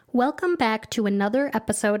Welcome back to another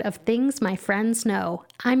episode of Things My Friends Know.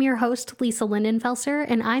 I'm your host, Lisa Lindenfelser,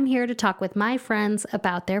 and I'm here to talk with my friends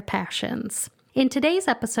about their passions. In today's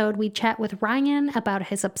episode, we chat with Ryan about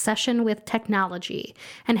his obsession with technology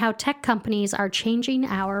and how tech companies are changing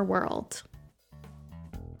our world.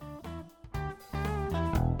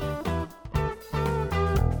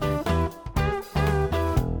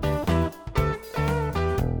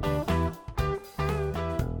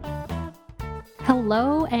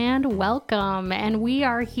 Hello and welcome. And we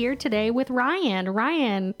are here today with Ryan.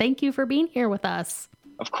 Ryan, thank you for being here with us.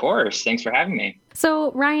 Of course. Thanks for having me.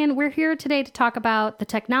 So, Ryan, we're here today to talk about the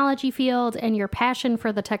technology field and your passion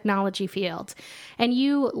for the technology field. And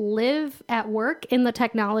you live at work in the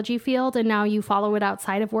technology field, and now you follow it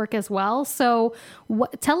outside of work as well. So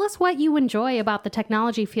tell us what you enjoy about the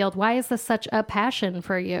technology field. Why is this such a passion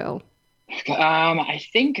for you? I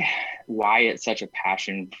think why it's such a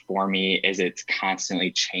passion for me is it's constantly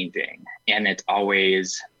changing and it's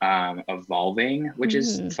always evolving, which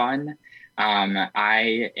is fun.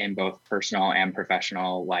 I, in both personal and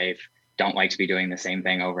professional life, don't like to be doing the same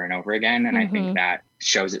thing over and over again. And I think that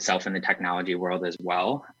shows itself in the technology world as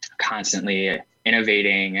well. Constantly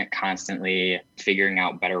innovating, constantly figuring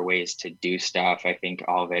out better ways to do stuff. I think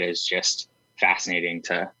all of it is just fascinating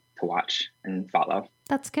to watch and follow.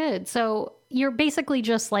 That's good. So you're basically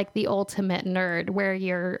just like the ultimate nerd where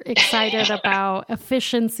you're excited about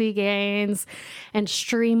efficiency gains and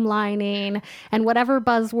streamlining and whatever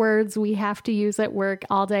buzzwords we have to use at work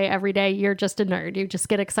all day, every day. You're just a nerd. You just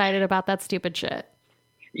get excited about that stupid shit.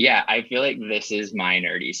 Yeah, I feel like this is my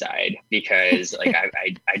nerdy side because like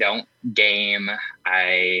I don't game.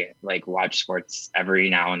 I like watch sports every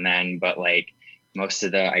now and then, but like most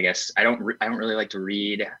of the, I guess, I don't really like to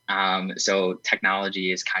read. So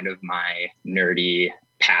technology is kind of my nerdy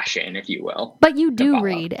passion, if you will. But you do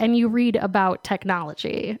read, and you read about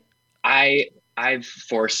technology. I've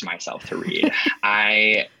forced myself to read.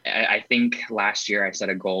 I think last year I set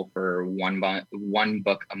a goal for one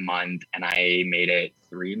book a month, and I made it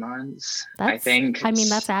 3 months. I think. I mean,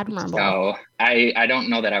 that's admirable. So I don't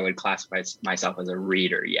know that I would classify myself as a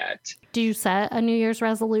reader yet. Do you set a New Year's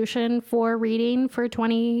resolution for reading for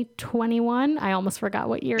 2021? I almost forgot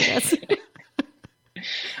what year it is.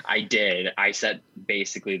 I did. I set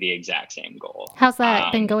basically the exact same goal. How's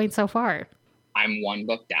that been going so far? I'm one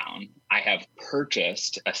book down. I have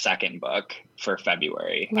purchased a second book for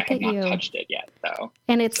February. Look I have at not you. touched it yet, though.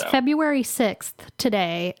 And it's February 6th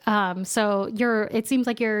today. So it seems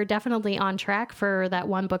like you're definitely on track for that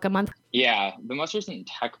one book a month. Yeah. The most recent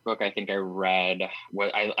tech book I think I read,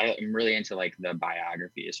 I'm really into like the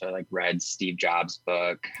biography. So I like read Steve Jobs'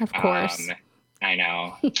 book. Of course. I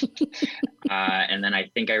know. And then I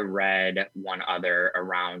think I read one other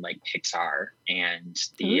around like Pixar and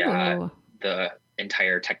the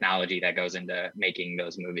entire technology that goes into making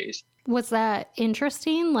those movies. Was that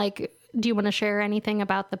interesting? Like, do you want to share anything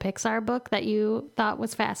about the Pixar book that you thought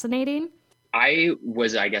was fascinating? I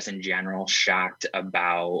was, I guess, in general, shocked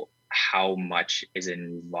about how much is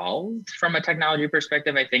involved from a technology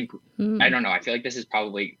perspective. I think, I don't know, I feel like this is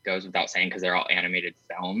probably goes without saying because they're all animated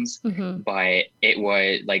films, but it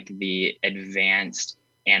was like the advanced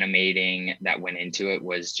animating that went into it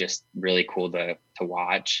was just really cool to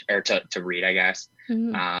watch or to read, I guess.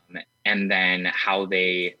 And then how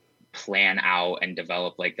they plan out and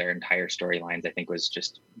develop like their entire storylines, I think was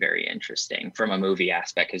just very interesting from a movie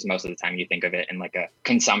aspect, because most of the time you think of it in like a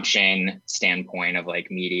consumption standpoint of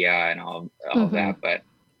like media and all of that. But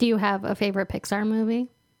do you have a favorite Pixar movie?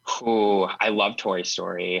 I love Toy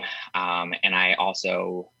Story. And I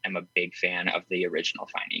also am a big fan of the original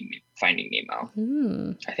Finding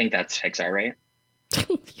Nemo. I think that's Pixar, right?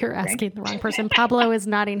 You're asking the wrong person. Pablo is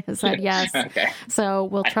nodding his head yes. Okay. So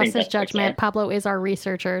we'll trust his judgment. Pixar. Pablo is our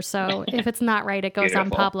researcher. So if it's not right, it goes on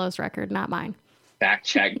Pablo's record, not mine. Fact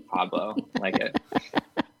check, Pablo. Like it.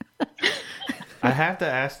 I have to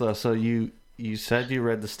ask though, so you said you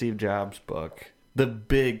read the Steve Jobs book. The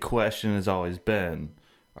big question has always been,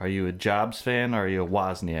 are you a Jobs fan or are you a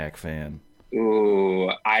Wozniak fan? Ooh,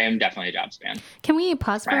 I am definitely a Jobs fan. Can we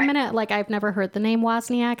pause for a minute? Like, I've never heard the name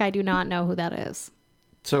Wozniak. I do not know who that is.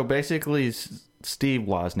 So basically, Steve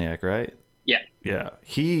Wozniak, right? Yeah. Yeah.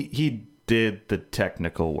 He did the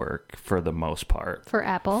technical work for the most part. For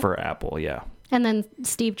Apple? For Apple, yeah. And then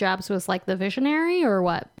Steve Jobs was like the visionary or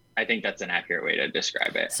what? I think that's an accurate way to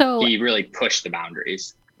describe it. So he really pushed the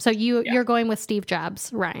boundaries. So you're going with Steve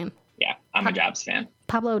Jobs, Ryan? Yeah, I'm a Jobs fan.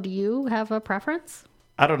 Pablo, do you have a preference?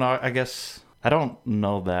 I don't know. I guess I don't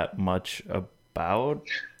know that much about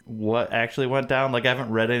what actually went down. Like, I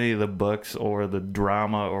haven't read any of the books or the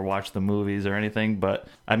drama or watched the movies or anything. But,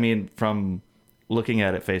 I mean, from looking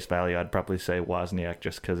at it face value, I'd probably say Wozniak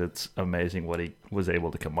just because it's amazing what he was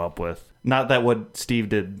able to come up with. Not that what Steve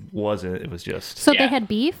did wasn't, it was just... So they had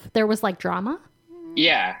beef? There was like drama?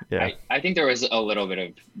 Yeah. Yeah. I think there was a little bit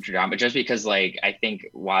of drama just because like, I think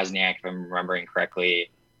Wozniak, if I'm remembering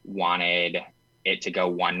correctly, wanted it to go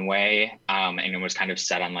one way. And it was kind of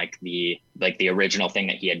set on like the original thing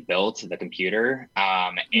that he had built, the computer.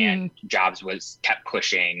 And Jobs kept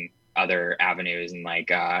pushing other avenues and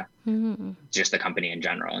like just the company in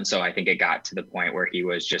general. And so I think it got to the point where he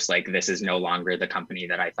was just like, this is no longer the company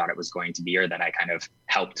that I thought it was going to be, or that I kind of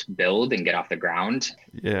helped build and get off the ground.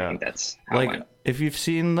 Yeah. I think that's how like it went. if you've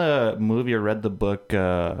seen the movie or read the book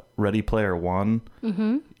Ready Player One,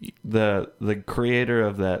 the creator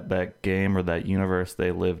of that game or that universe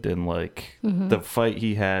they lived in, like the fight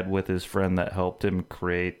he had with his friend that helped him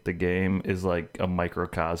create the game is like a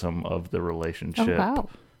microcosm of the relationship. Oh, wow.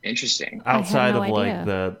 Interesting. Outside no of like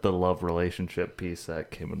idea. the love relationship piece that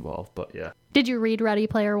came involved, but yeah. Did you read Ready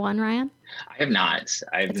Player One, Ryan? I have not.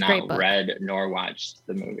 I have It's a great not book. read nor watched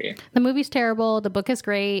the movie. The movie's terrible. The book is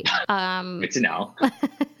great. Good to know.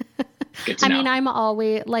 Good to I know. mean, I'm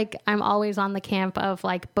always on the camp of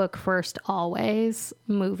like book first, always,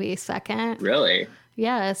 movie second. Really?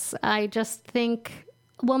 Yes, I just think,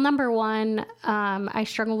 well, number one, I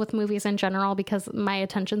struggle with movies in general because my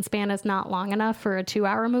attention span is not long enough for a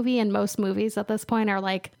 2-hour movie. And most movies at this point are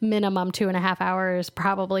like minimum 2.5 hours,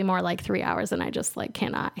 probably more like 3 hours. And I just like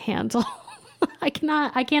cannot handle, I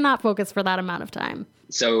cannot focus for that amount of time.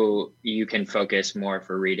 So you can focus more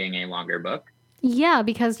for reading a longer book? Yeah,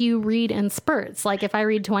 because you read in spurts. Like if I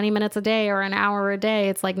read 20 minutes a day or an hour a day,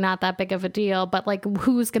 it's like not that big of a deal. But like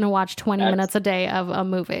who's going to watch 20 minutes a day of a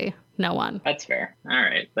movie? No one. That's fair. All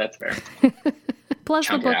right. That's fair. Plus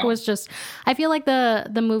Chunk the it book out. was just, I feel like the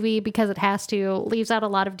movie, because it has to, leaves out a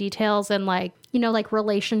lot of details and like, you know, like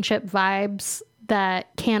relationship vibes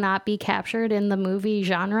that cannot be captured in the movie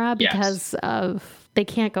genre because of, they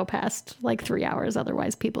can't go past like 3 hours.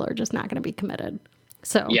 Otherwise people are just not going to be committed.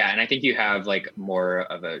 So Yeah, and I think you have like more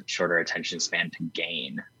of a shorter attention span to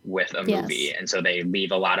gain with a movie. Yes. And so they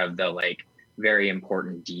leave a lot of the like very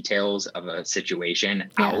important details of a situation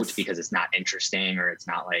out Yes. because it's not interesting or it's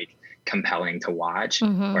not like compelling to watch.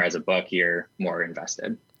 Mhm. Whereas a book, you're more invested.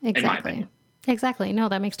 In my Exactly. opinion. Exactly. No,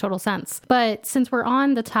 that makes total sense. But since we're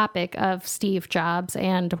on the topic of Steve Jobs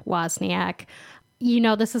and Wozniak, you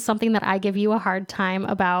know, this is something that I give you a hard time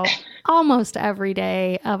about almost every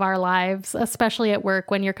day of our lives, especially at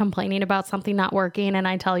work when you're complaining about something not working and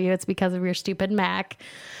I tell you it's because of your stupid Mac.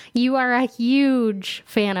 You are a huge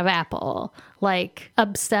fan of Apple, like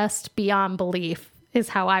obsessed beyond belief is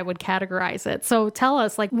how I would categorize it. So tell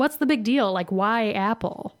us, like, what's the big deal? Like, why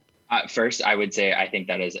Apple? First, I would say I think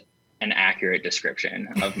that is an accurate description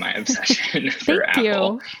of my obsession for Thank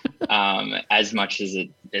Apple. As much as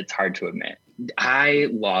it's hard to admit. I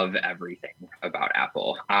love everything about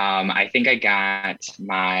Apple. I think I got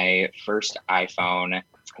my first iPhone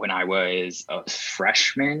when I was a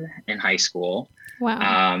freshman in high school.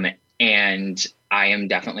 Wow. And I am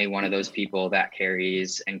definitely one of those people that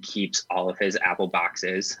carries and keeps all of his Apple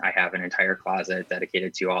boxes. I have an entire closet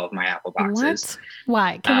dedicated to all of my Apple boxes. What?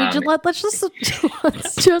 Why? Can we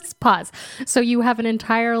let's just pause. So you have an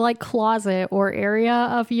entire like closet or area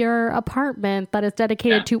of your apartment that is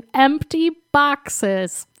dedicated to empty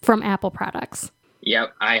boxes from Apple products.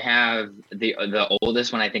 Yep, I have the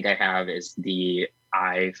oldest one I think I have is the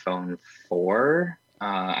iPhone 4.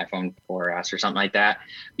 iPhone 4S or something like that.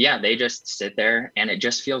 Yeah, they just sit there and it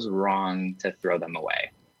just feels wrong to throw them away.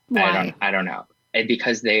 Why? I don't know. And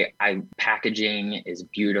because packaging is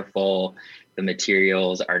beautiful, the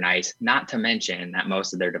materials are nice, not to mention that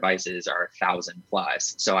most of their devices are 1,000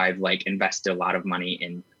 plus. So I've like invested a lot of money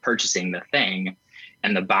in purchasing the thing,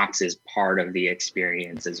 and the box is part of the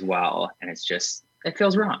experience as well. And it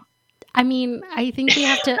feels wrong. I mean, I think we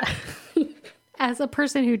have to as a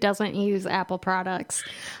person who doesn't use Apple products,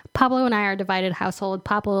 Pablo and I are a divided household.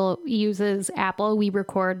 Pablo uses Apple. We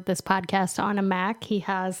record this podcast on a Mac. He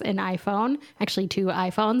has an iPhone, actually 2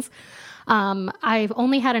 iPhones. I've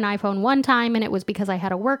only had an iPhone one time, and it was because I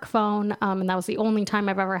had a work phone, and that was the only time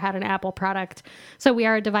I've ever had an Apple product. So we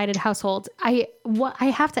are a divided household. I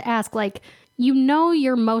have to ask, like, you know,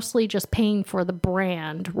 you're mostly just paying for the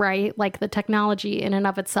brand, right? Like the technology in and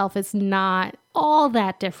of itself is not all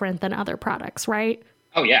that different than other products, right?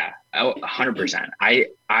 Oh yeah. 100%.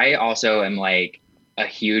 I also am like a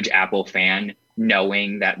huge Apple fan,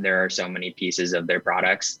 knowing that there are so many pieces of their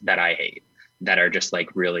products that I hate, that are just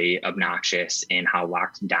like really obnoxious in how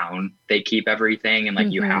locked down they keep everything. And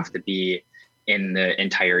like, you have to be in the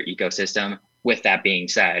entire ecosystem. with that being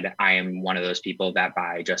said, I am one of those people that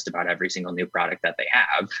buy just about every single new product that they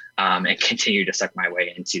have, and continue to suck my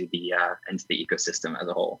way into the ecosystem as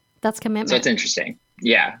a whole. That's commitment. So it's interesting.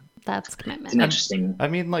 Yeah. That's commitment. It's an interesting. I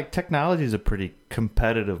mean, like, technology is a pretty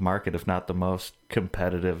competitive market, if not the most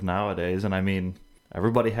competitive nowadays. And I mean,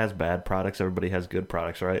 everybody has bad products. Everybody has good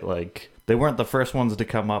products, right? Like, they weren't the first ones to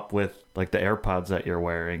come up with, like, the AirPods that you're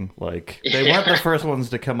wearing. Like, they weren't the first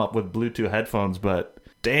ones to come up with Bluetooth headphones, but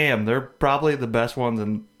damn, they're probably the best ones.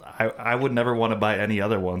 And I would never want to buy any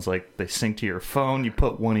other ones. Like, they sync to your phone. You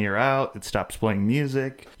put one ear out, it stops playing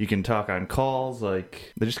music. You can talk on calls.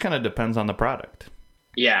 Like, it just kind of depends on the product.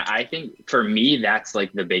 Yeah, I think for me, that's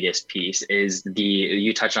like the biggest piece is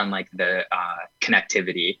you touch on like the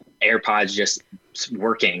connectivity. AirPods just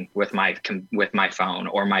working with my phone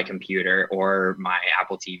or my computer or my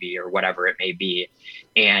Apple TV or whatever it may be.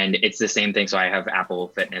 And it's the same thing. So I have Apple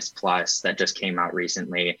Fitness Plus that just came out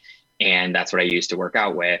recently, and that's what I use to work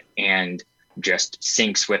out with, and just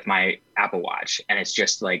syncs with my Apple Watch. And it's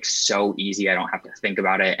just like so easy. I don't have to think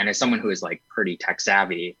about it. And as someone who is like pretty tech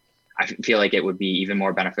savvy, I feel like it would be even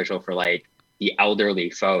more beneficial for like the elderly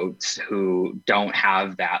folks who don't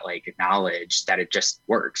have that like knowledge that it just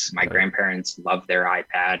works. My grandparents love their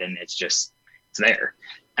iPad, and it's there.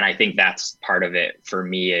 And I think that's part of it for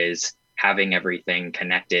me, is having everything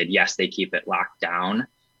connected. Yes, they keep it locked down,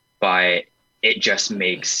 but it just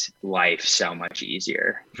makes life so much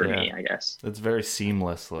easier for me, I guess. It's very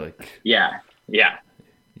seamless. Like, yeah.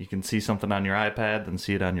 You can see something on your iPad, then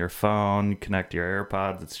see it on your phone, connect your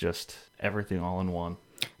AirPods. It's just everything all in one.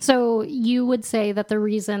 So you would say that the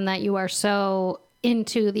reason that you are so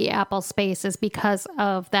into the Apple space is because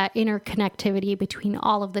of that interconnectivity between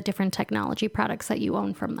all of the different technology products that you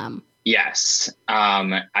own from them? Yes.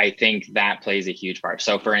 I think that plays a huge part.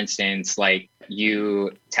 So for instance, like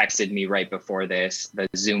you texted me right before this, the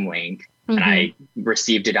Zoom link, and I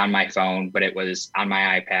received it on my phone, but it was on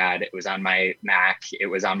my iPad, it was on my Mac, it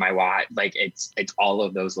was on my watch. Like it's all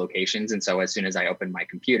of those locations. And so as soon as I opened my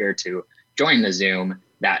computer to join the Zoom,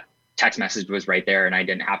 that text message was right there, and I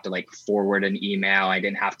didn't have to like forward an email. I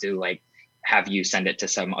didn't have to like have you send it to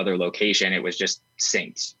some other location. It was just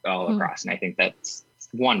synced all across. And I think that's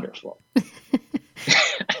wonderful.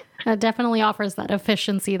 That definitely offers that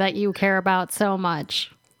efficiency that you care about so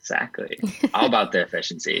much. Exactly. All about the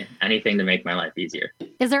efficiency. Anything to make my life easier.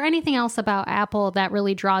 Is there anything else about Apple that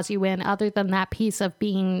really draws you in other than that piece of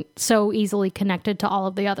being so easily connected to all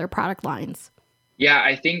of the other product lines? Yeah,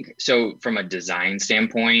 I think so. From a design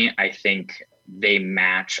standpoint, I think they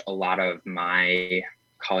match a lot of my,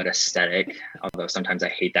 call it aesthetic, although sometimes I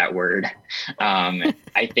hate that word.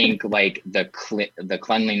 I think like the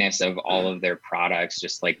cleanliness of all of their products,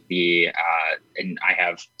 just like and I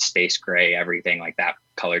have space gray, everything like that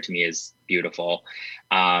color to me is beautiful.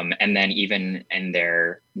 And then even in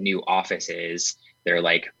their new offices, they're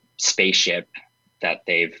like spaceship that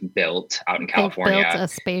they've built out in California. They've built a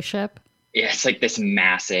spaceship. Yeah, it's like this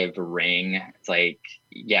massive ring. It's like,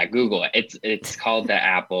 yeah, Google it. It's called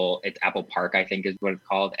it's Apple Park, I think is what it's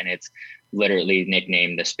called. And it's literally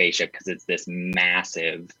nicknamed the spaceship because it's this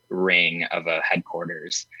massive ring of a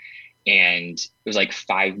headquarters. And it was like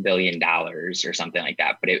 $5 billion or something like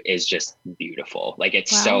that. But it is just beautiful. Like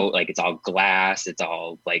it's so like it's all glass, it's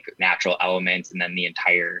all like natural elements. And then the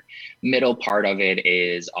entire middle part of it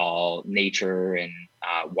is all nature and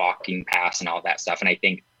walking paths and all that stuff. And I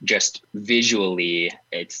think just visually,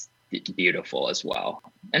 it's beautiful as well.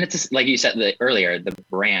 And it's like you said earlier, the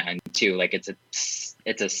brand too, like it's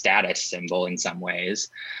a status symbol in some ways.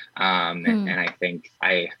 And I think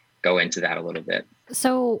I go into that a little bit.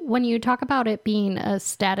 So when you talk about it being a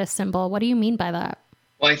status symbol, what do you mean by that?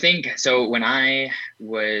 Well, I think so. When I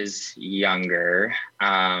was younger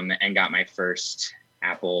and got my first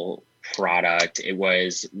Apple product, it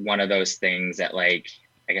was one of those things that like,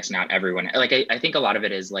 I guess not everyone, like I think a lot of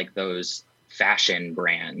it is like those fashion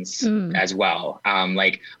brands as well.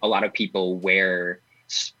 Like a lot of people wear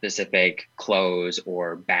specific clothes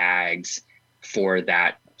or bags for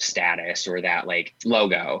that status or that like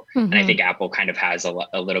logo. And I think Apple kind of has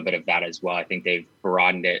a little bit of that as well. I think they've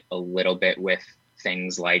broadened it a little bit with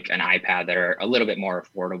things like an iPad that are a little bit more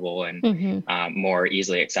affordable and more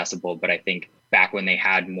easily accessible. But I think back when they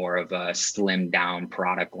had more of a slimmed down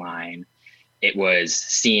product line, it was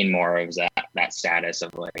seen more of that status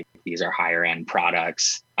of like, these are higher end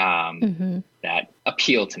products that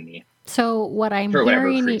appeal to me. So what I'm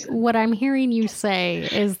hearing you say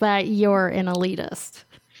is that you're an elitist.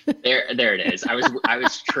 There it is. I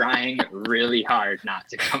was trying really hard not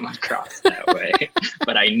to come across that way,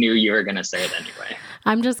 but I knew you were going to say it anyway.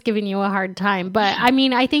 I'm just giving you a hard time. But I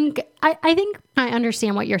mean, I think I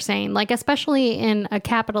understand what you're saying. Like, especially in a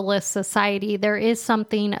capitalist society, there is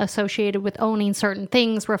something associated with owning certain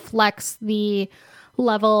things reflects the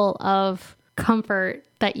level of comfort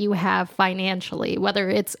that you have financially, whether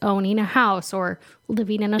it's owning a house or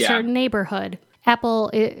living in a certain neighborhood. Apple,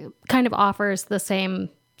 it kind of offers the same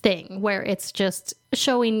thing where it's just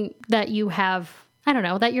showing that you have, I don't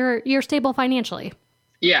know, that you're stable financially.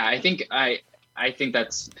 Yeah, I think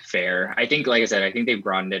that's fair. I think, like I said, I think they've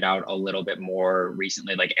broadened it out a little bit more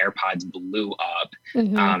recently. Like AirPods blew up,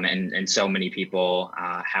 and so many people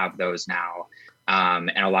have those now.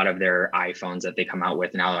 And a lot of their iPhones that they come out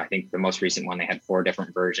with now, I think the most recent one, they had 4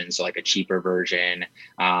 different versions. So like a cheaper version,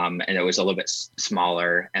 and it was a little bit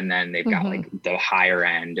smaller. And then they've got like the higher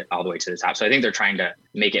end all the way to the top. So I think they're trying to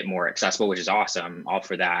make it more accessible, which is awesome. All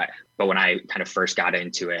for that. But when I kind of first got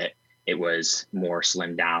into it, it was more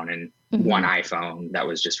slimmed down and one iPhone that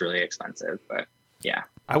was just really expensive. But yeah.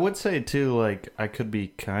 I would say too, like, I could be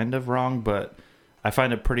kind of wrong, but I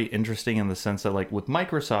find it pretty interesting in the sense that, like, with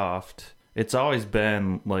Microsoft, it's always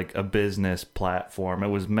been like a business platform. It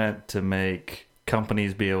was meant to make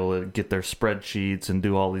companies be able to get their spreadsheets and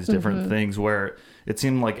do all these different things, where it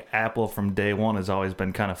seemed like Apple from day one has always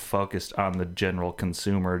been kind of focused on the general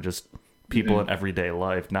consumer, just people in everyday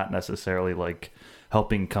life, not necessarily like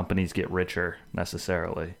helping companies get richer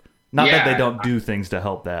necessarily. Not that they don't do things to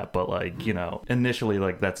help that, but like, you know, initially,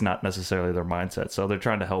 like, that's not necessarily their mindset. So they're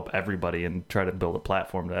trying to help everybody and try to build a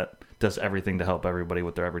platform that does everything to help everybody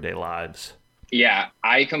with their everyday lives. Yeah,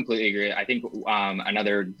 I completely agree. I think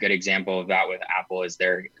another good example of that with Apple is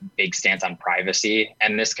their big stance on privacy.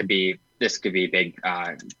 And this could be big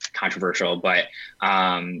controversial, but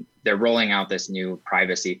they're rolling out this new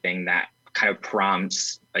privacy thing that kind of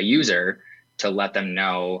prompts a user to let them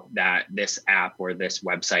know that this app or this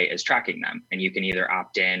website is tracking them, and you can either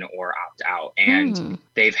opt in or opt out. And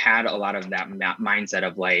they've had a lot of that mindset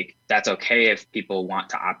of like, that's okay if people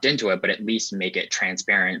want to opt into it, but at least make it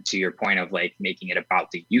transparent, to your point of like making it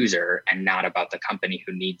about the user and not about the company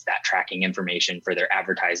who needs that tracking information for their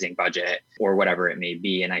advertising budget or whatever it may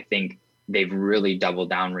be. And I think they've really doubled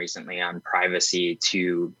down recently on privacy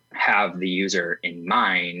to have the user in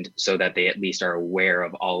mind, so that they at least are aware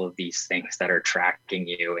of all of these things that are tracking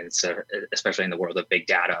you. And so, especially in the world of big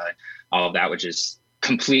data, all of that, which is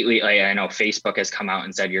completely, like, I know Facebook has come out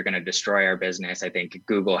and said, you're going to destroy our business. I think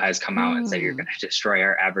Google has come out and said, you're going to destroy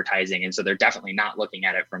our advertising. And so they're definitely not looking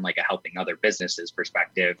at it from like a helping other businesses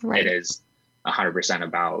perspective. Right. It is 100%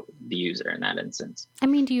 about the user in that instance. I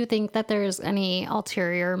mean, do you think that there's any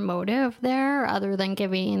ulterior motive there other than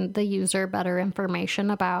giving the user better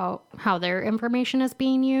information about how their information is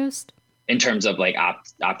being used? In terms of like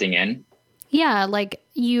opting in? Yeah, like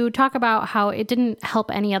you talk about how it didn't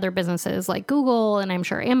help any other businesses like Google, and I'm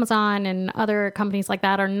sure Amazon and other companies like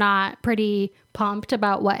that are not pretty pumped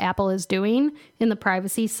about what Apple is doing in the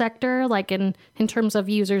privacy sector, like in terms of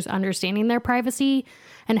users understanding their privacy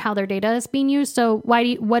and how their data is being used. So what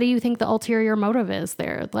do you think the ulterior motive is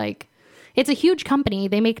there? Like, it's a huge company.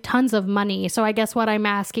 They make tons of money. So I guess what I'm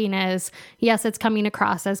asking is, yes, it's coming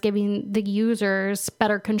across as giving the users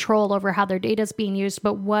better control over how their data is being used,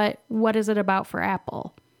 but what is it about for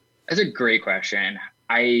Apple? That's a great question.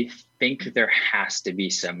 I think there has to be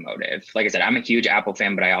some motive. Like I said, I'm a huge Apple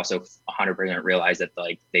fan, but I also 100% realize that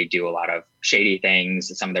like they do a lot of shady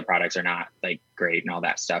things. Some of their products are not like great and all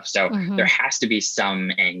that stuff. So there has to be some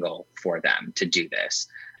angle for them to do this.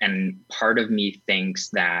 And part of me thinks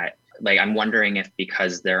that, like, I'm wondering if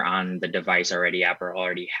because they're on the device already, Apple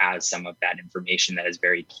already has some of that information that is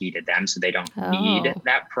very key to them, so they don't need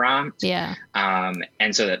that prompt. Yeah.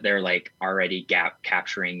 And so that they're like already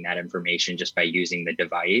capturing that information just by using the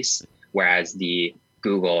device. Whereas the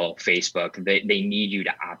Google, Facebook, they need you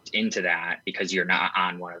to opt into that because you're not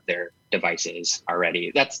on one of their devices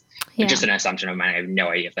already. That's just an assumption of mine. I have no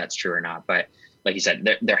idea if that's true or not, but like you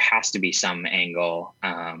said, there has to be some angle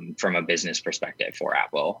from a business perspective for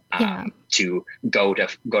Apple to go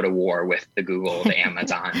to war with the Google, the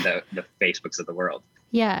Amazon, the Facebooks of the world.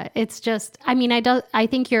 Yeah, it's just, I mean, I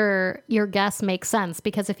think your guess makes sense,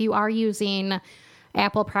 because if you are using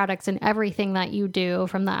Apple products in everything that you do,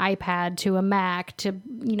 from the iPad to a Mac to,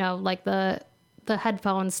 you know, like the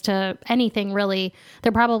headphones to anything really,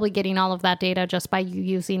 they're probably getting all of that data just by you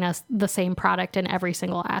using the same product in every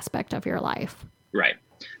single aspect of your life. Right.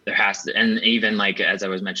 There has to, and even like, as I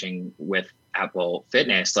was mentioning with Apple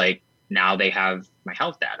Fitness, like now they have my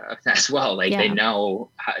health data as well. Like they know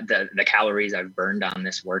the calories I've burned on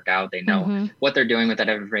this workout. They know what they're doing with that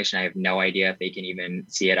information. I have no idea if they can even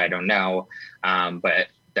see it. I don't know. But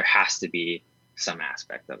there has to be some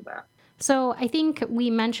aspect of that. So I think we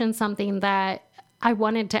mentioned something that I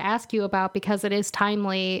wanted to ask you about because it is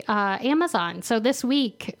timely. Amazon. So this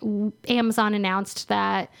week, Amazon announced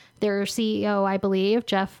that their CEO, I believe,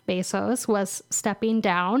 Jeff Bezos, was stepping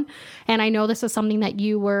down. And I know this is something that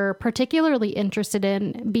you were particularly interested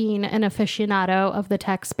in, being an aficionado of the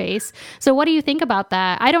tech space. So what do you think about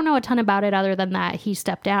that? I don't know a ton about it other than that he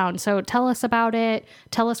stepped down. So tell us about it.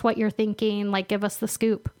 Tell us what you're thinking. Like, give us the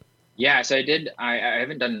scoop. Yeah, so I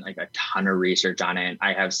haven't done like a ton of research on it.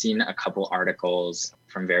 I have seen a couple articles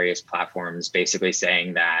from various platforms basically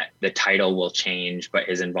saying that the title will change, but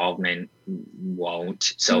his involvement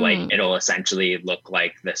won't. So like it'll essentially look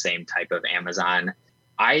like the same type of Amazon.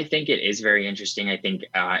 I think it is very interesting. I think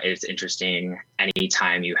it's interesting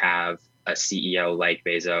anytime you have a CEO like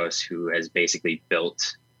Bezos who has basically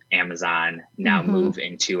built Amazon now move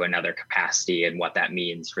into another capacity and what that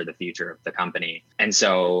means for the future of the company. And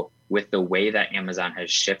so with the way that Amazon has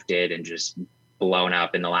shifted and just blown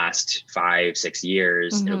up in the last 5-6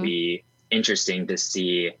 years, it'll be interesting to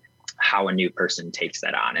see how a new person takes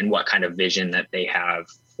that on and what kind of vision that they have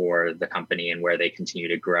for the company and where they continue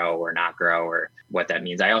to grow or not grow or what that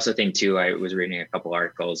means. I also think too, I was reading a couple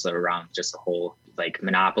articles around just the whole like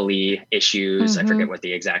monopoly issues. I forget what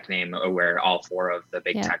the exact name, where all 4 of the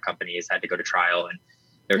big tech companies had to go to trial, and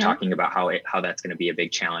they're talking about how that's going to be a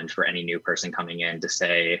big challenge for any new person coming in to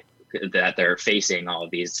say that they're facing all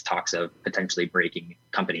of these talks of potentially breaking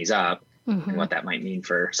companies up and what that might mean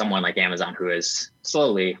for someone like Amazon, who is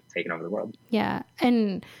slowly taking over the world. Yeah.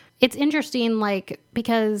 And it's interesting, like,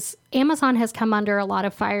 because Amazon has come under a lot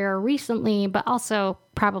of fire recently, but also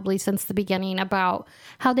probably since the beginning about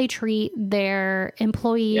how they treat their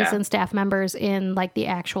employees and staff members in like the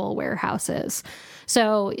actual warehouses.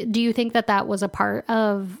 So do you think that that was a part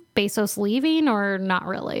of Bezos leaving or not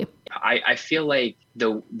really? I feel like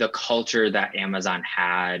the culture that Amazon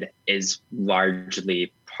had is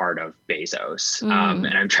largely part of Bezos. And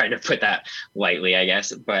I'm trying to put that lightly, I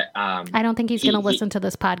guess, but I don't think he's going to listen to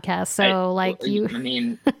this podcast. So I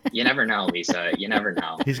mean, you never know, Lisa, you never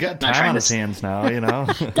know. He's got time on his hands now, you know?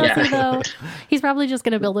 Does he though? He's probably just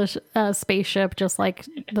going to build a spaceship just like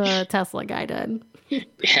the Tesla guy did.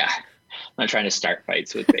 Yeah. I'm not trying to start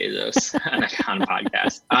fights with Bezos on a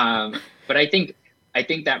podcast. But I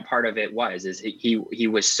think that part of it is he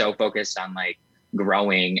was so focused on like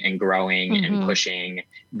growing and pushing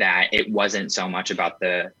that it wasn't so much about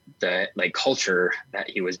the like culture that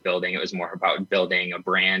he was building. It was more about building a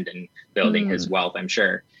brand and building his wealth, I'm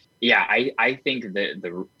sure. Yeah, I think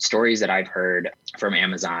the stories that I've heard from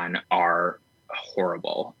Amazon are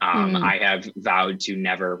horrible. I have vowed to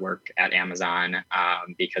never work at Amazon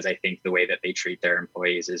because I think the way that they treat their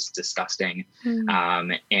employees is disgusting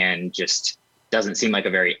and just doesn't seem like a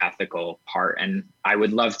very ethical part. And I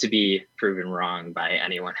would love to be proven wrong by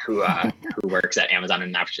anyone who works at Amazon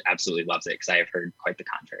and absolutely loves it, because I have heard quite the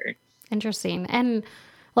contrary. Interesting. And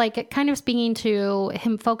like kind of speaking to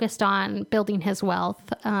him focused on building his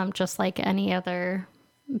wealth, just like any other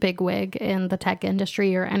bigwig in the tech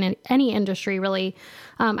industry or any industry really.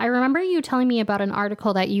 I remember you telling me about an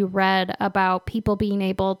article that you read about people being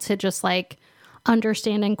able to just like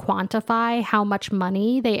understand and quantify how much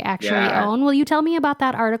money they actually own. Will you tell me about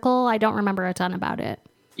that article? I don't remember a ton about it.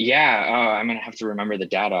 Yeah, I'm gonna have to remember the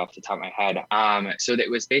data off the top of my head. So that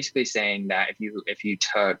was basically saying that if you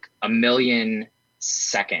took 1 million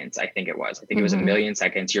seconds, I think it was 1 million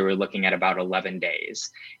seconds, you were looking at about 11 days.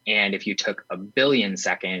 And if you took 1 billion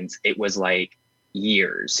seconds, it was like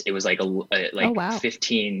years. It was like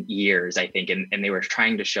 15 years, I think. And they were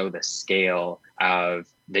trying to show the scale of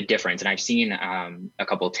the difference. And I've seen a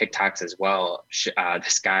couple of TikToks as well.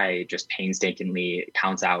 This guy just painstakingly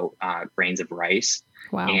counts out grains of rice.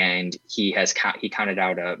 Wow. And he counted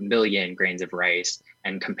out 1 million grains of rice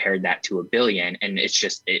and compared that to 1 billion. And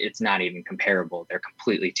it's not even comparable. They're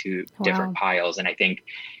completely two different piles. And I think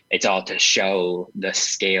it's all to show the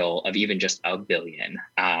scale of even just 1 billion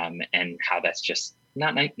and how that's just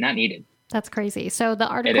not needed. That's crazy. So the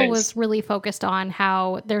article was really focused on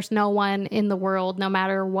how there's no one in the world, no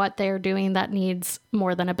matter what they're doing, that needs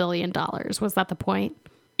more than $1 billion. Was that the point?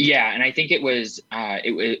 Yeah, and I think it was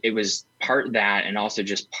part that, and also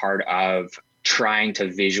just part of trying to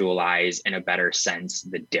visualize in a better sense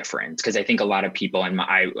the difference. Because I think a lot of people, and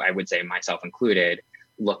I would say myself included,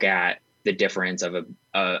 look at the difference of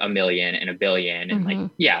a million and 1 billion, and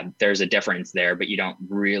like, yeah, there's a difference there, but you don't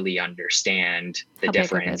really understand the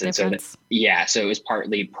difference. And so it was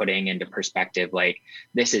partly putting into perspective, like,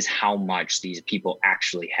 this is how much these people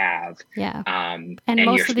actually have. Yeah. And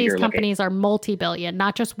most of these companies are multi-billion,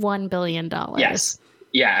 not just $1 billion. Yes.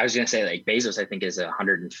 Yeah, I was gonna say like Bezos, I think is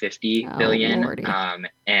 150 Oh, billion, Lordy.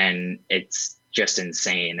 and it's just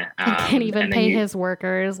insane. He can't even And then pay you, his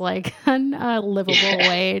workers like a livable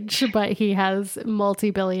wage, but he has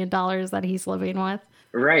multi-billion dollars that he's living with.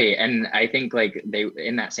 right. And I think like they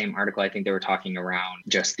in that same article, I think they were talking around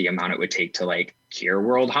just the amount it would take to like cure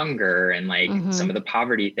world hunger and like Hmm. some of the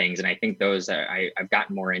poverty things. And I think those I've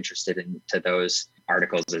gotten more interested into those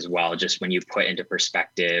articles as well, just when you put into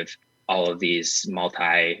perspective all of these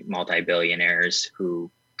multi billionaires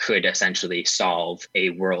who could essentially solve a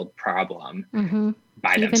world problem Hmm.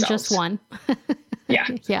 by Even just themselves. one. Yeah.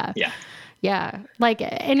 Yeah. Yeah. Yeah. Like,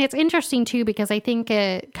 and it's interesting too, because I think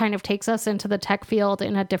it kind of takes us into the tech field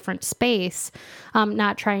in a different space.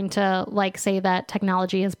 Not trying to like say that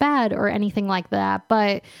technology is bad or anything like that,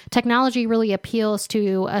 but technology really appeals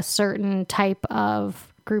to a certain type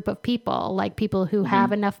of group of people, like people who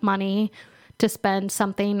have enough money to spend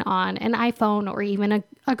something on an iPhone or even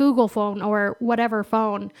a Google phone or whatever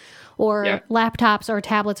phone or Yep. laptops or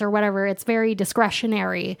tablets or whatever. It's very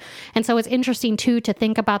discretionary. And so it's interesting too to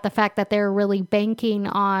think about the fact that they're really banking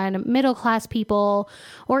on middle class people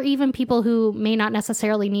or even people who may not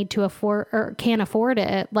necessarily need to afford or can afford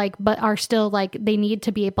it, like, but are still like they need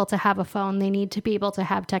to be able to have a phone, they need to be able to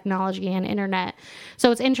have technology and internet.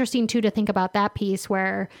 So it's interesting too to think about that piece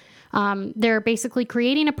where they're basically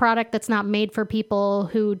creating a product that's not made for people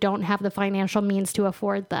who don't have the financial means to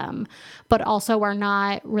afford them, but also are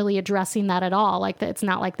not really addressing that at all. Like, it's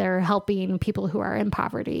not like they're helping people who are in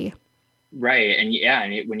poverty. Right. And yeah,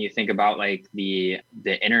 and when you think about like the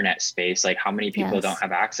internet space, like how many people don't Yes.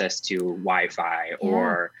 have access to Wi-Fi Yeah.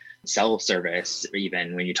 or cell service,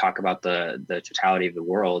 even when you talk about the totality of the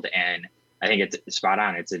world. And I think it's spot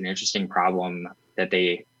on. It's an interesting problem that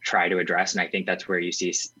they try to address. And I think that's where you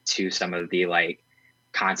see to some of the like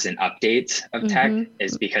constant updates of tech Hmm.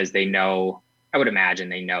 is because they know, I would imagine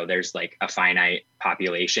they know there's like a finite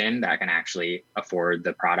population that can actually afford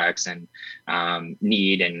the products and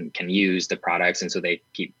need and can use the products. And so they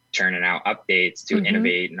keep churning out updates to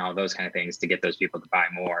innovate and all those kind of things to get those people to buy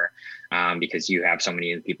more because you have so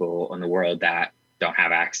many people in the world that don't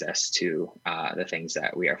have access to the things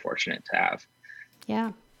that we are fortunate to have.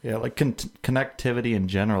 Yeah. Yeah, like connectivity in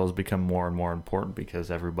general has become more and more important because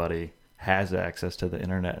everybody has access to the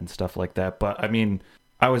internet and stuff like that. But I mean,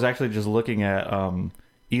 I was actually just looking at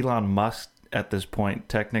Elon Musk at this point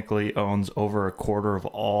technically owns over a quarter of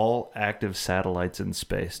all active satellites in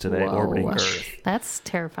space today orbiting Whoa. Earth. That's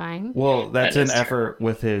terrifying. Well, that's That an is effort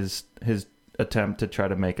with his attempt to try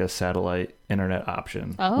to make a satellite internet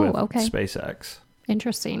option Oh, with okay. SpaceX.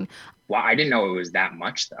 Interesting. Wow, I didn't know it was that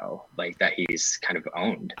much though, like that he's kind of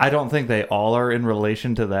owned. I don't think they all are in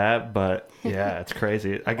relation to that, but yeah, it's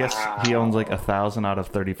crazy. I guess he owns like 1,000 out of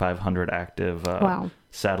 3,500 active Wow.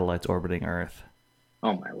 satellites orbiting Earth.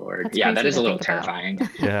 Oh my Lord. That's Yeah, crazy that is to a little think about. terrifying.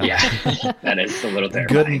 Yeah. Yeah, that is a little terrifying.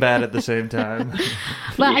 Good and bad at the same time.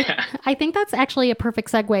 But Yeah. I think that's actually a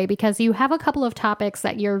perfect segue because you have a couple of topics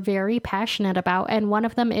that you're very passionate about. And one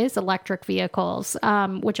of them is electric vehicles,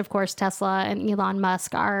 which, of course, Tesla and Elon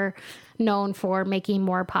Musk are known for making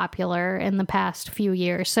more popular in the past few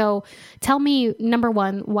years. So tell me, number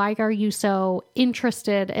one, why are you so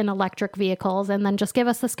interested in electric vehicles? And then just give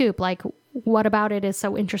us the scoop. Like, what about it is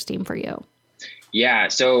so interesting for you? Yeah,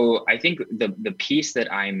 so I think the piece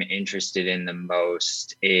that I'm interested in the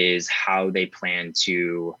most is how they plan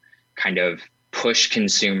to kind of push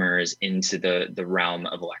consumers into the realm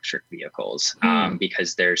of electric vehicles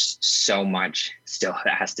because there's so much still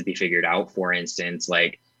that has to be figured out. For instance,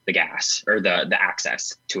 like the gas or the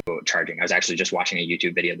access to charging. I was actually just watching a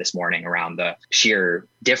YouTube video this morning around the sheer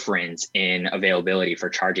difference in availability for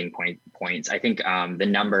charging points. I think the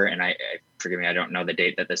number, and I forgive me, I don't know the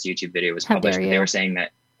date that this YouTube video was How published, dare but they you. were saying that,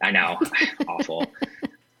 I know, awful.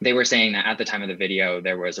 They were saying that at the time of the video,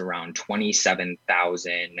 there was around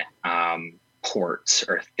 27,000 ports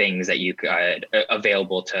or things that you could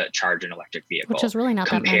available to charge an electric vehicle. Which is really not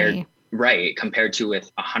that compared, many. Right, compared to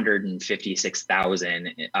with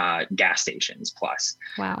 156,000 gas stations plus.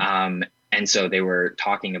 Wow. And so they were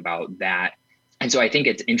talking about that. And so I think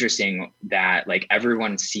it's interesting that like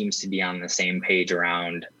everyone seems to be on the same page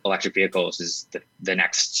around electric vehicles is the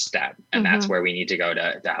next step. And that's where we need to go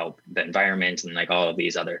to help the environment and like all of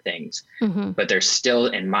these other things. But there's still,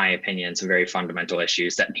 in my opinion, some very fundamental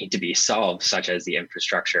issues that need to be solved, such as the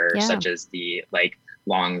infrastructure, such as the like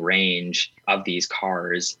long range of these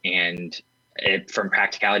cars. And from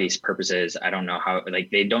practicalities purposes, I don't know how, like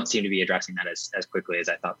they don't seem to be addressing that as quickly as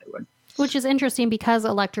I thought they would. Which is interesting because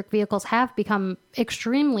electric vehicles have become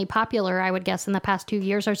extremely popular, I would guess, in the past 2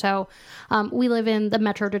 years or so. We live in the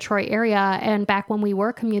Metro Detroit area, and back when we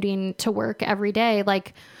were commuting to work every day,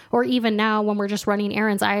 or even now when we're just running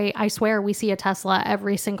errands, I swear we see a Tesla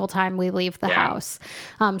every single time we leave the house.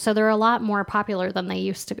 So they're a lot more popular than they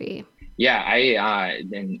used to be. Yeah, I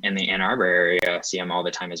in the Ann Arbor area see them all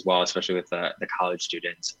the time as well, especially with the college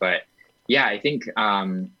students. But yeah, I think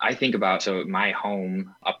about, so my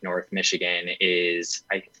home up north Michigan is,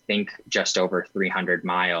 I think, just over 300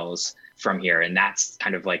 miles from here. And that's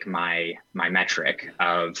kind of like my metric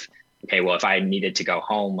of, okay, well, if I needed to go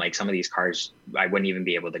home, like some of these cars I wouldn't even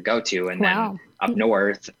be able to go to. And then up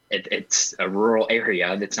north, it's a rural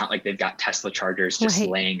area. It's not like they've got Tesla chargers just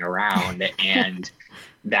laying around. And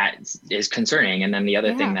that is concerning. And then the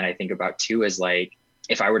other thing that I think about too is like,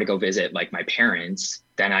 if I were to go visit like my parents,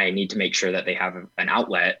 then I need to make sure that they have an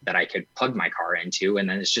outlet that I could plug my car into. And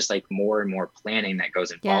then it's just like more and more planning that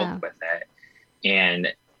goes involved with it.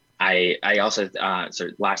 And I also, so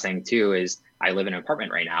last thing too, is I live in an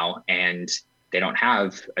apartment right now and they don't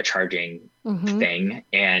have a charging thing.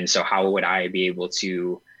 And so how would I be able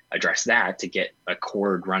to address that, to get a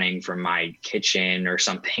cord running from my kitchen or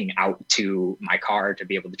something out to my car to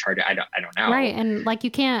be able to charge it? I don't know. Right. And like,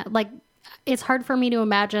 you can't, like, it's hard for me to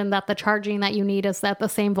imagine that the charging that you need is at the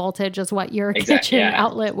same voltage as what your kitchen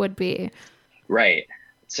outlet would be. Right.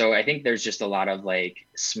 So I think there's just a lot of like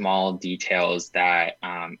small details that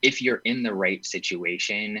if you're in the right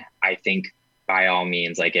situation, I think by all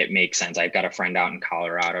means, like it makes sense. I've got a friend out in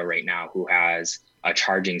Colorado right now who has a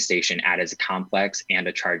charging station at his complex and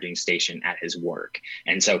a charging station at his work.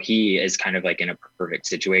 And so he is kind of like in a perfect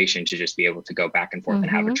situation to just be able to go back and forth and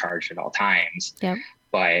have a charge at all times. Yep.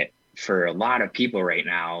 But for a lot of people right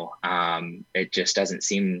now, it just doesn't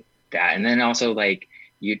seem that. And then also like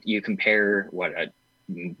you compare what a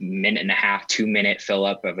minute and a half, 2 minute fill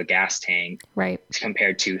up of a gas tank, right,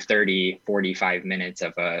 compared to 30, 45 minutes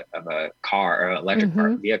of a car or electric car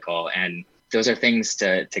vehicle. And those are things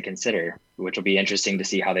to consider, which will be interesting to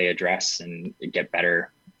see how they address and get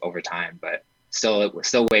better over time. But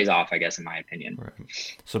still ways off, I guess, in my opinion. Right.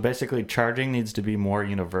 So basically charging needs to be more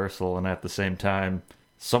universal, and at the same time,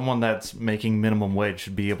 someone that's making minimum wage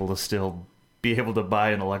should be able to still be able to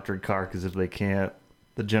buy an electric car, because if they can't,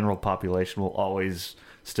 the general population will always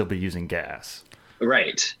still be using gas.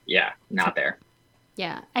 Right. Yeah. Not there.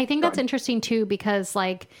 Yeah. I think that's interesting too, because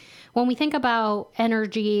like when we think about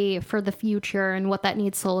energy for the future and what that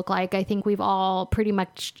needs to look like, I think we've all pretty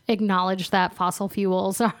much acknowledged that fossil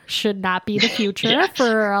fuels should not be the future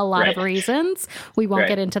for a lot of reasons. We won't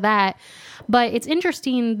get into that. But it's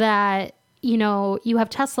interesting that, you know, you have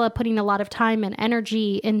Tesla putting a lot of time and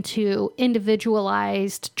energy into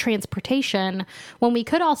individualized transportation, when we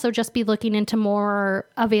could also just be looking into more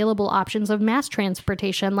available options of mass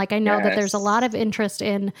transportation. Like I know that there's a lot of interest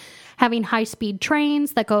in having high-speed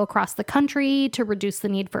trains that go across the country to reduce the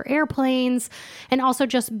need for airplanes, and also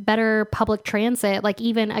just better public transit. Like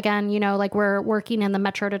even, again, you know, like we're working in the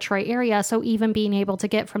Metro Detroit area, so even being able to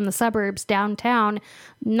get from the suburbs downtown,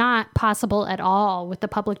 not possible at all with the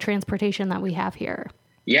public transportation that we have here.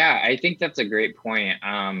 Yeah, I think that's a great point.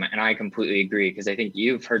 And I completely agree, because I think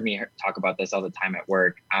you've heard me talk about this all the time at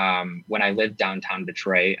work. When I lived downtown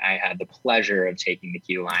Detroit, I had the pleasure of taking the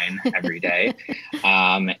Q line every day.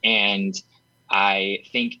 And I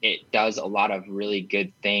think it does a lot of really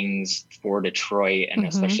good things for Detroit, and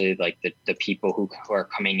especially like the people who are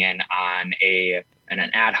coming in on an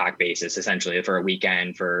ad hoc basis, essentially for a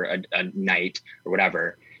weekend, for a night or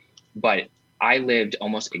whatever. But I lived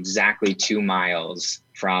almost exactly 2 miles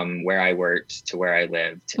from where I worked to where I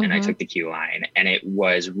lived, and I took the Q line, and it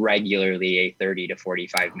was regularly a 30 to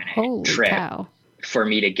 45 minute trip for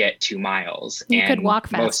me to get 2 miles. You could walk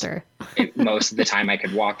faster. Most of the time I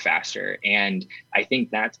could walk faster. And I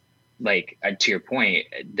think that's like, to your point,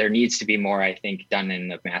 there needs to be more, I think, done in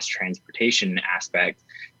the mass transportation aspect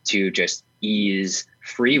to just ease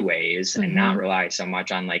freeways and not rely so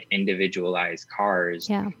much on like individualized cars.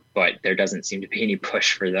 But there doesn't seem to be any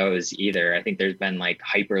push for those either. I think there's been like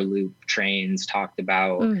Hyperloop trains talked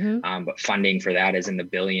about, but funding for that is in the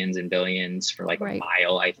billions and billions for like a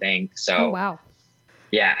mile, I think. So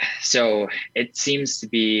yeah, so it seems to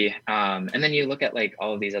be, and then you look at like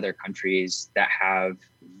all of these other countries that have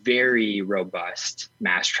very robust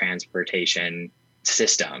mass transportation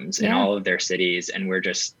systems in all of their cities, and we're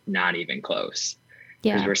just not even close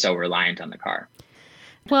because we're so reliant on the car.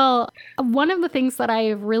 Well, one of the things that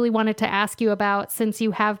I really wanted to ask you about, since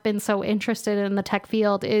you have been so interested in the tech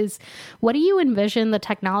field, is what do you envision the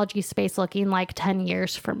technology space looking like 10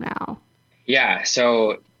 years from now? Yeah,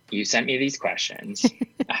 so you sent me these questions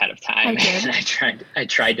ahead of time, and I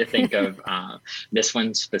tried to think of this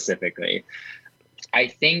one specifically. I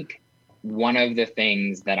think one of the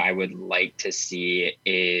things that I would like to see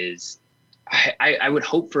is I would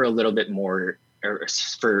hope for a little bit more, or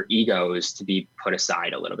for egos to be put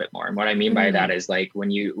aside a little bit more. And what I mean by that is, like,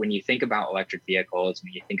 when you think about electric vehicles,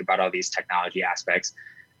 when you think about all these technology aspects,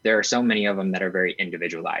 there are so many of them that are very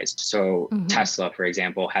individualized. So Tesla, for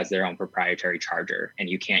example, has their own proprietary charger, and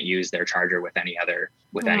you can't use their charger with any other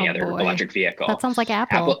electric vehicle. That sounds like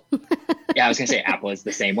Apple. Yeah, I was gonna say Apple is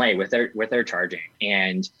the same way with their charging.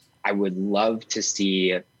 And I would love to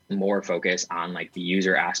see more focus on like the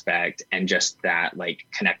user aspect and just that like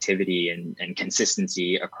connectivity and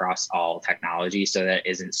consistency across all technology, so that it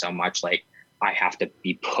isn't so much like I have to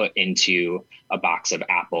be put into a box of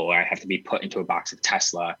Apple, or I have to be put into a box of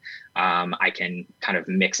Tesla. I can kind of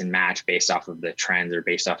mix and match based off of the trends or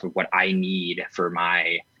based off of what I need for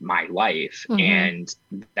my life. And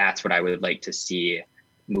that's what I would like to see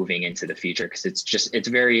moving into the future, because it's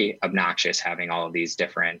very obnoxious having all of these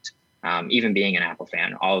different, even being an Apple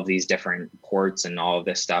fan, all of these different ports and all of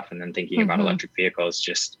this stuff. And then thinking about electric vehicles,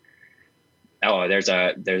 just, oh, there's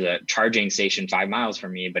a charging station 5 miles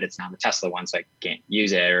from me, but it's not a Tesla one, so I can't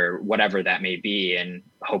use it, or whatever that may be, and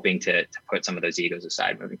hoping to put some of those egos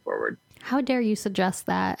aside moving forward. How dare you suggest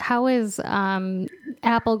that? How is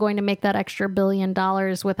Apple going to make that extra $1 billion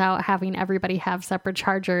without having everybody have separate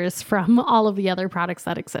chargers from all of the other products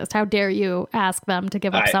that exist? How dare you ask them to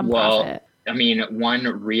give up some profit? I mean, one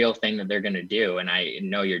real thing that they're going to do, and I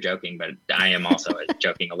know you're joking, but I am also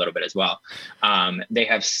joking a little bit as well. They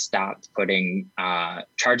have stopped putting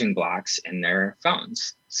charging blocks in their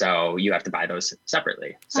phones. So you have to buy those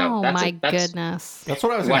separately. So goodness. That's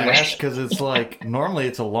what I was going to ask, because it's like, normally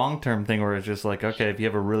it's a long-term thing where it's just like, okay, if you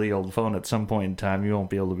have a really old phone at some point in time, you won't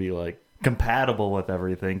be able to be like compatible with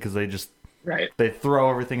everything, because they throw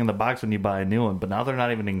everything in the box when you buy a new one, but now they're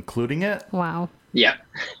not even including it. Wow. Yeah.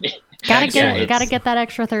 Gotta get that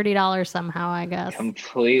extra $30 somehow, I guess.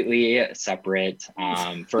 Completely separate,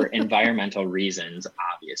 for environmental reasons,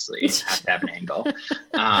 obviously. Have to have an angle.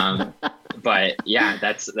 But yeah,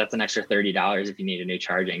 that's an extra $30 if you need a new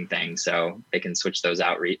charging thing. So they can switch those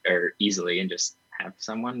out easily and just have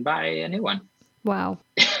someone buy a new one. Wow.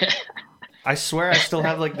 I swear I still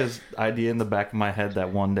have like this idea in the back of my head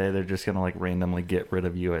that one day they're just going to like randomly get rid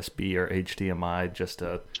of USB or HDMI just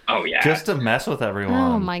to mess with everyone.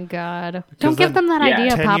 Oh my God. Don't give them that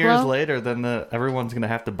idea, 10 Pablo. years later, then everyone's going to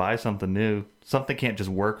have to buy something new. Something can't just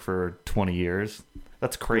work for 20 years.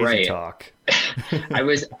 That's crazy talk. I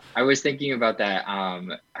was thinking about that.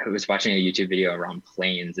 I was watching a YouTube video around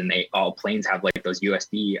planes, and all planes have like those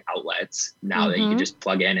USB outlets now that you can just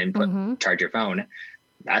plug in and charge your phone.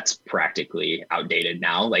 That's practically outdated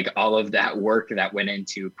now. Like all of that work that went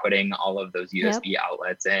into putting all of those USB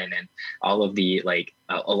outlets in, and all of the like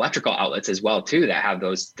electrical outlets as well too, that have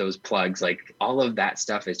those plugs, like all of that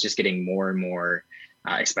stuff is just getting more and more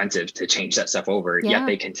expensive to change that stuff over. Yet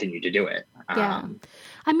they continue to do it.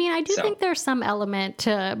 I mean, I do think there's some element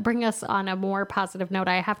to bring us on a more positive note.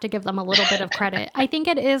 I have to give them a little bit of credit. I think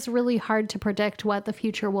it is really hard to predict what the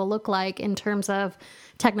future will look like in terms of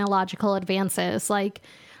technological advances. Like,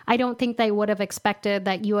 I don't think they would have expected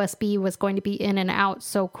that USB was going to be in and out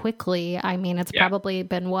so quickly. I mean, it's probably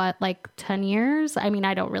been like 10 years? I mean,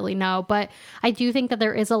 I don't really know, but I do think that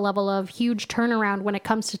there is a level of huge turnaround when it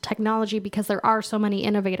comes to technology, because there are so many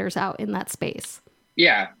innovators out in that space.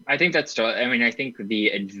 Yeah, I think I think the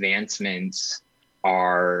advancements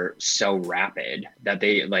are so rapid that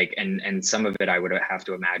they like, and some of it I would have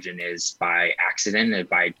to imagine is by accident and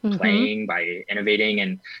by playing, by innovating.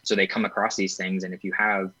 And so they come across these things. And if you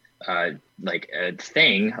have like a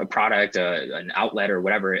thing, a product, an outlet or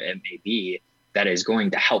whatever it may be, that is going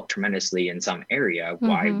to help tremendously in some area,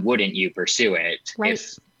 why wouldn't you pursue it? Right.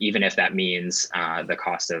 Even if that means the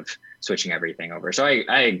cost of switching everything over. So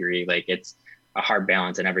I agree. Like it's a hard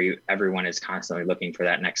balance, and everyone is constantly looking for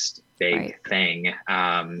that next big thing,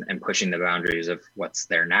 and pushing the boundaries of what's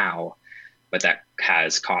there now, but that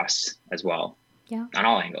has costs as well. Yeah, on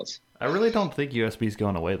all angles. I really don't think USB is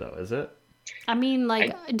going away though, is it? I mean,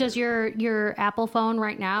 like, does your Apple phone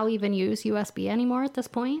right now even use USB anymore at this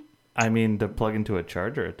point? I mean, to plug into a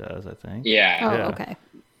charger, it does, I think. Yeah. Oh, okay.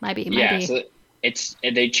 Might be. So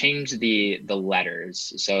they changed the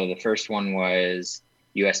letters. So the first one was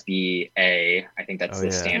USB-A. I think that's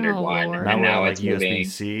the standard one. Lord. And now like it's moving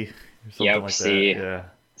USB-C. Yep, like C. Yeah.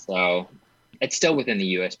 So it's still within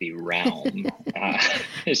the USB realm.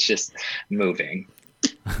 It's just moving.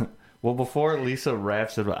 Well, before Lisa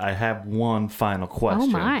wraps it up, I have one final question. Oh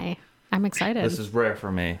my. I'm excited. This is rare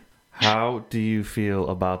for me. How do you feel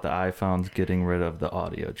about the iPhones getting rid of the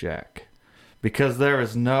audio jack? Because there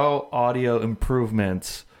is no audio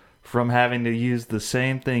improvements from having to use the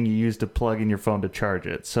same thing you use to plug in your phone to charge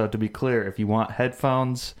it. So to be clear, if you want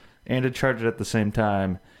headphones and to charge it at the same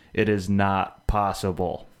time, it is not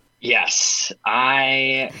possible. Yes,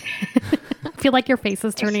 I feel like your face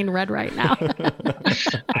is turning red right now.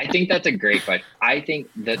 I think that's a great question. I think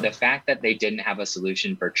the fact that they didn't have a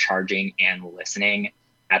solution for charging and listening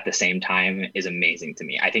at the same time is amazing to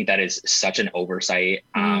me. I think that is such an oversight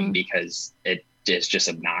because it is just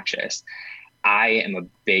obnoxious. I am a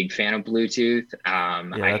big fan of Bluetooth.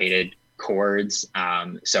 I hated cords.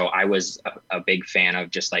 So I was a big fan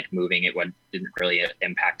of just like moving it. What didn't really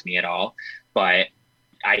impact me at all. But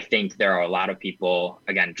I think there are a lot of people,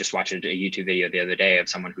 again, just watched a YouTube video the other day of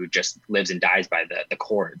someone who just lives and dies by the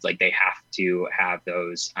cords. Like they have to have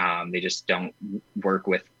those. They just don't work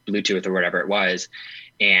with Bluetooth or whatever it was.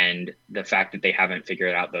 And the fact that they haven't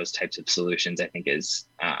figured out those types of solutions, I think is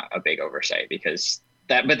a big oversight because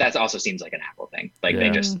that also seems like an Apple thing. Like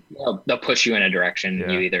they just, they'll push you in a direction.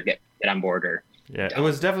 You either get on board or it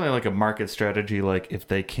was definitely like a market strategy. Like if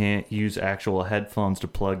they can't use actual headphones to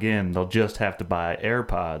plug in, they'll just have to buy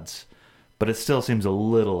AirPods, but it still seems a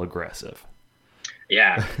little aggressive.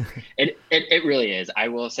 Yeah, it really is. I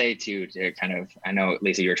will say too, to kind of, I know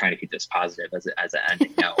Lisa, you were trying to keep this positive as an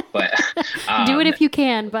ending note, but do it if you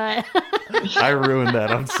can. But I ruined that.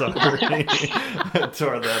 I'm sorry. I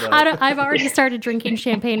tore that up. I've already started drinking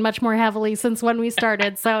champagne much more heavily since when we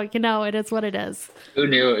started, so it is what it is. Who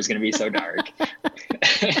knew it was going to be so dark?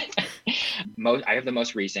 I have the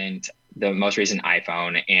most recent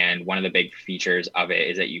iPhone, and one of the big features of it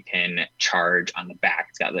is that you can charge on the back.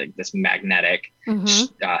 It's got like this magnetic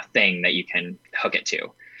thing that you can hook it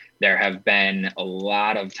to. There have been a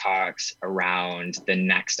lot of talks around the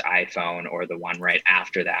next iPhone or the one right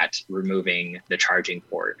after that, removing the charging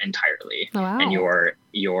port entirely. Oh, wow. And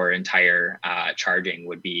your entire charging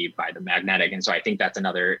would be by the magnetic. And so I think that's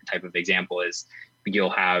another type of example is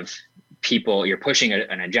you'll have people, you're pushing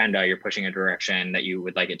an agenda, you're pushing a direction that you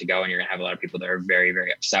would like it to go, and you're gonna have a lot of people that are very,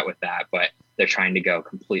 very upset with that, but they're trying to go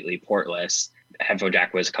completely portless. Headphone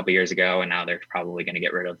jack was a couple years ago, and now they're probably going to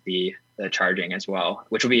get rid of the charging as well,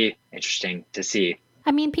 which will be interesting to see.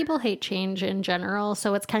 I mean, people hate change in general,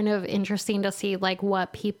 so it's kind of interesting to see like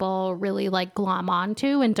what people really like glom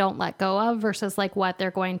onto and don't let go of versus like what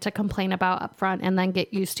they're going to complain about up front and then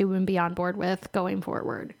get used to and be on board with going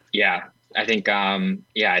forward. Yeah, I think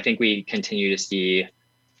I think we continue to see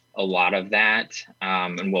a lot of that,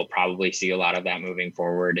 and we'll probably see a lot of that moving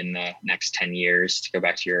forward in the next 10 years, to go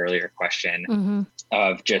back to your earlier question,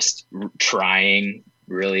 of just trying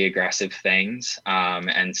really aggressive things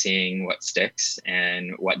and seeing what sticks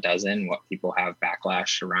and what doesn't, what people have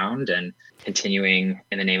backlash around, and continuing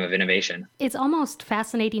in the name of innovation. It's almost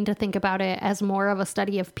fascinating to think about it as more of a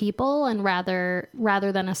study of people and rather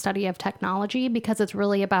than a study of technology, because it's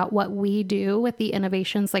really about what we do with the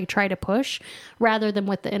innovations they try to push rather than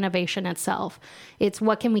with the innovation itself. It's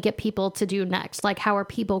what can we get people to do next? Like, how are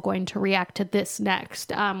people going to react to this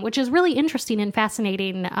next? Which is really interesting and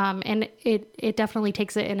fascinating. And it definitely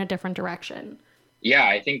takes it in a different direction. Yeah,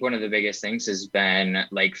 I think one of the biggest things has been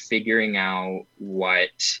like figuring out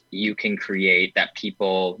what you can create that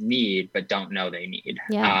people need but don't know they need.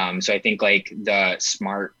 Yeah. So I think like the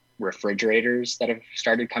smart refrigerators that have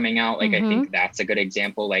started coming out, like I think that's a good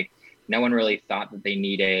example. Like no one really thought that they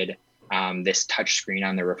needed this touch screen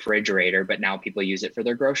on the refrigerator, but now people use it for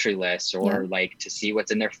their grocery lists or like to see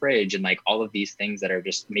what's in their fridge and like all of these things that are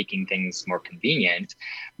just making things more convenient.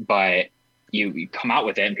 But you come out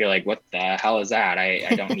with it and you're like, what the hell is that?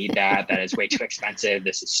 I don't need that. That is way too expensive.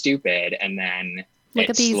 This is stupid. And then look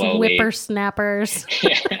at these whippersnappers.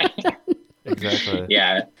 Exactly.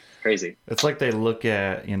 Yeah. Crazy. It's like they look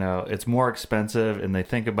at, it's more expensive and they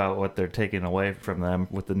think about what they're taking away from them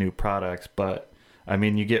with the new products. But I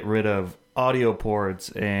mean, you get rid of audio ports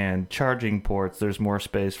and charging ports, there's more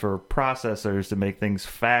space for processors to make things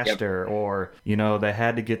faster. Or, they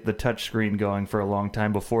had to get the touch screen going for a long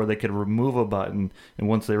time before they could remove a button. And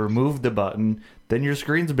once they removed the button, then your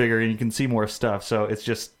screen's bigger and you can see more stuff. So it's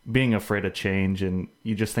just being afraid of change, and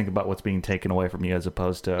you just think about what's being taken away from you as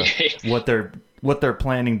opposed to what they're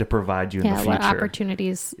planning to provide you in the future. What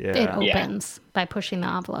opportunities it opens by pushing the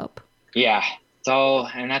envelope. Yeah. So,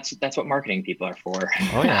 and that's what marketing people are for.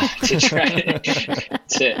 Oh yeah, to try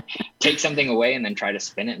to take something away and then try to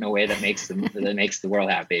spin it in a way that makes the world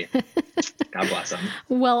happy. God bless them.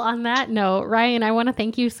 Well, on that note, Ryan, I want to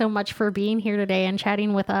thank you so much for being here today and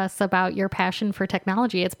chatting with us about your passion for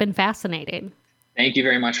technology. It's been fascinating. Thank you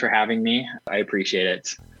very much for having me. I appreciate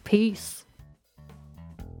it. Peace.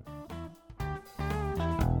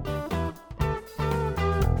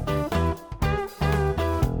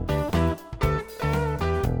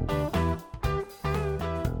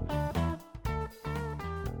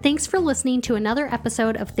 Thanks for listening to another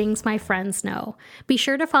episode of Things My Friends Know. Be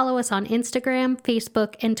sure to follow us on Instagram,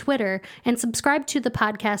 Facebook, and Twitter, and subscribe to the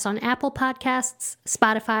podcast on Apple Podcasts,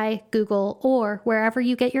 Spotify, Google, or wherever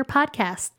you get your podcasts.